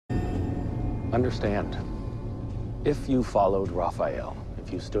Understand, if you followed Raphael,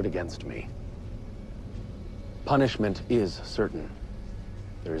 if you stood against me, punishment is certain.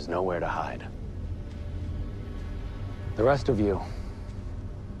 There is nowhere to hide. The rest of you,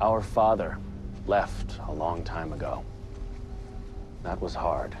 our father left a long time ago. That was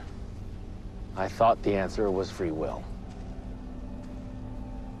hard. I thought the answer was free will.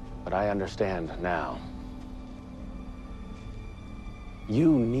 But I understand now.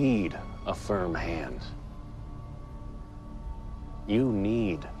 You need a firm hand. You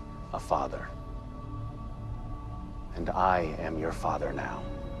need a father. And I am your father now.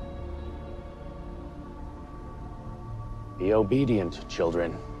 Be obedient,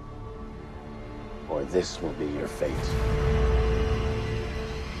 children, or this will be your fate.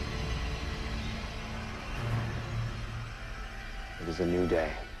 It is a new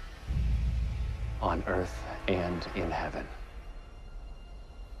day, on earth and in heaven.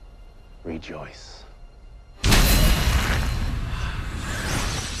 Rejoice.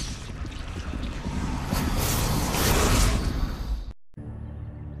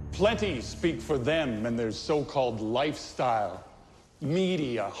 Plenty speak for them and their so-called lifestyle.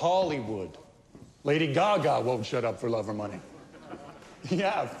 Media, Hollywood. Lady Gaga won't shut up for love or money.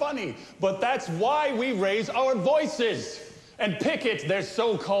 Yeah, funny, but that's why we raise our voices and picket their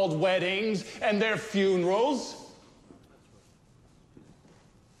so-called weddings and their funerals.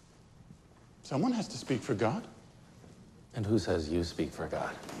 Someone has to speak for God. And who says you speak for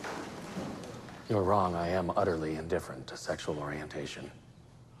God? You're wrong. I am utterly indifferent to sexual orientation.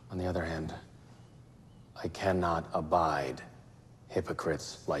 On the other hand, I cannot abide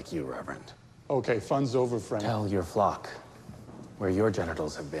hypocrites like you, Reverend. Okay, fun's over, friend. Tell your flock where your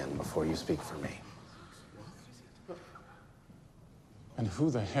genitals have been before you speak for me. And who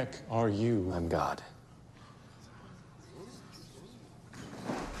the heck are you? I'm God.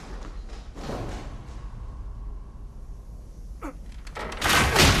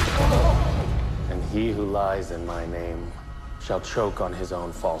 And he who lies in my name shall choke on his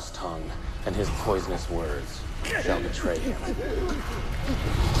own false tongue, and his poisonous words shall betray him.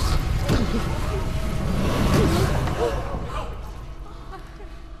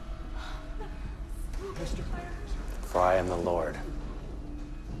 For I am the Lord,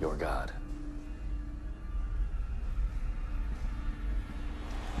 your God.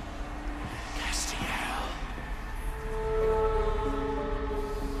 Castiel.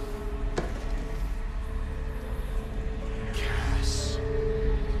 Cass.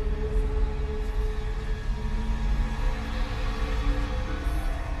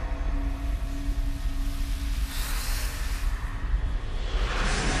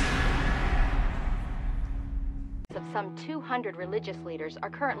 Of some 200 religious leaders are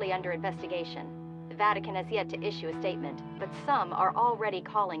currently under investigation. The Vatican has yet to issue a statement, but some are already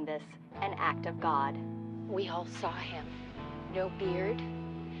calling this an act of God. We all saw him. No beard,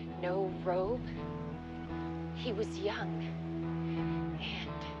 no robe. He was young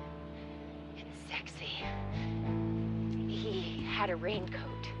and sexy. He had a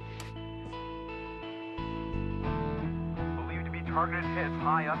raincoat. Believed to be targeted hits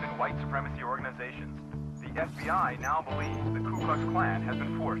high up in white supremacy organizations. The FBI now believes the Ku Klux Klan has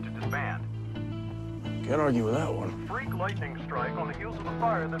been forced to disband. Can't argue with that one. Freak lightning strike on the heels of the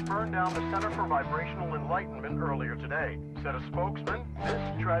fire that burned down the Center for Vibrational Enlightenment earlier today. Said a spokesman,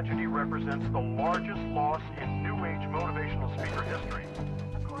 this tragedy represents the largest loss in New Age motivational speaker history.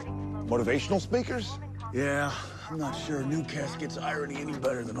 Motivational speakers? Yeah, I'm not sure new Cass gets irony any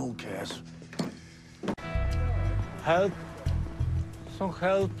better than old Cass. Help. Some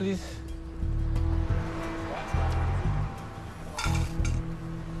help, please.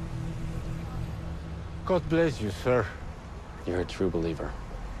 God bless you, sir. You're a true believer.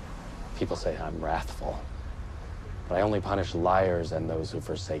 People say I'm wrathful, but I only punish liars and those who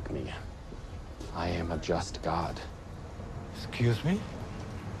forsake me. I am a just God. Excuse me?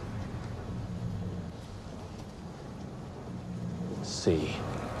 See.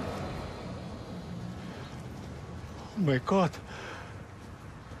 Oh my God.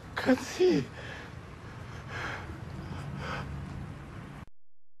 Can't see.